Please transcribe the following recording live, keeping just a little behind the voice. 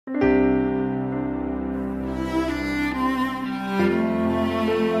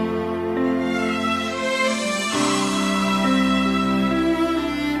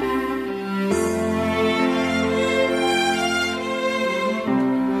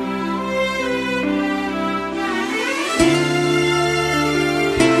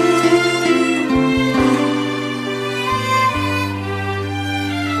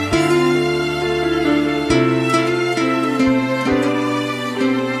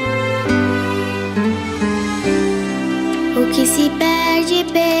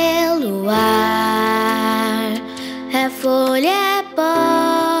pelo ar, é folha, é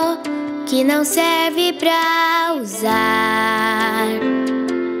pó que não serve pra usar.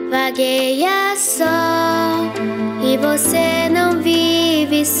 Vagueia só e você não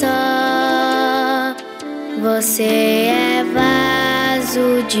vive só. Você é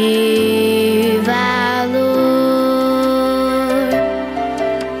vaso de valor.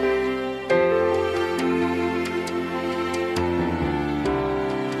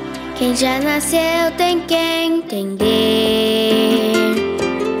 Quem já nasceu tem que entender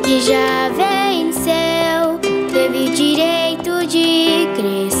que já venceu, teve direito de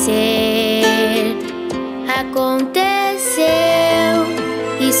crescer. Aconteceu,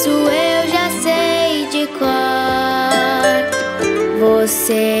 isso eu já sei de cor.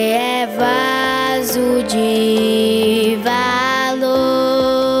 Você é vaso de valor.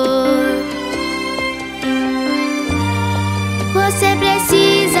 Você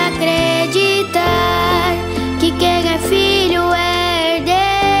precisa acreditar que quem é filho é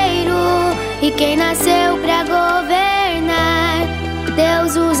herdeiro, e quem nasceu pra governar,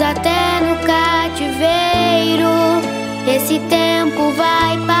 Deus usa até no cativeiro. Esse tempo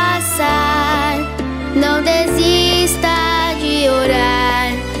vai passar, não desista de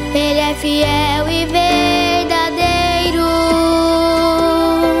orar. Ele é fiel e verdadeiro.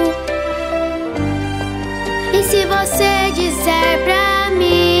 E se você disser pra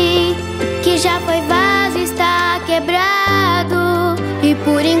mim que já foi vaso, está quebrado, e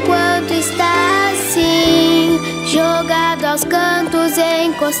por enquanto está assim, jogado aos cantos,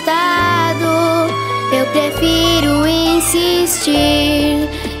 encostado, eu prefiro insistir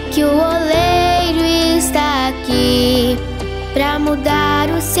que o oleiro está aqui pra mudar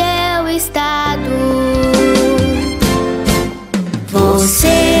o seu estado. Você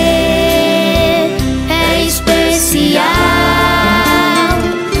é especial.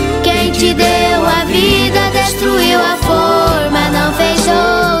 Quem te deu a vida destruiu a forma, não fez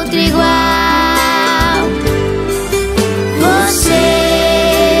outra igual. Você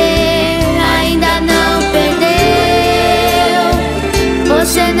ainda não perdeu.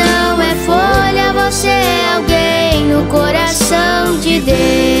 Você não é folha, você é alguém no coração de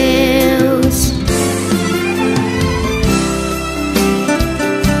Deus.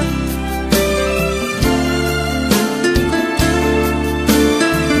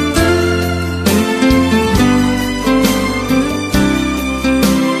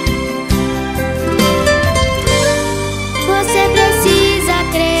 Você precisa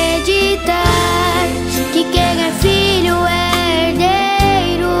acreditar que quem é filho é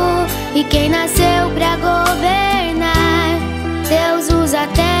herdeiro, e quem nasceu pra governar, Deus usa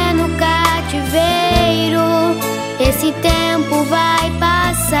até no cativeiro. Esse tempo vai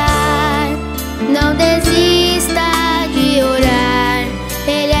passar, não desista de orar.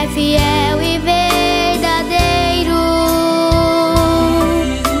 Ele é fiel e verdadeiro.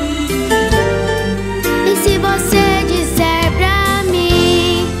 E se você disser pra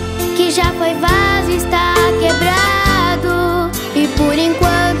mim que já foi vaso, está quebrado, e por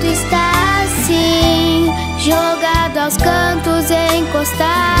enquanto está assim, jogado aos cantos,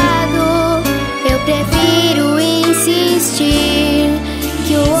 encostado, eu prefiro insistir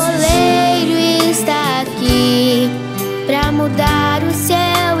que o oleiro está aqui pra mudar o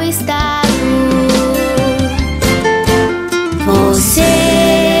seu estado.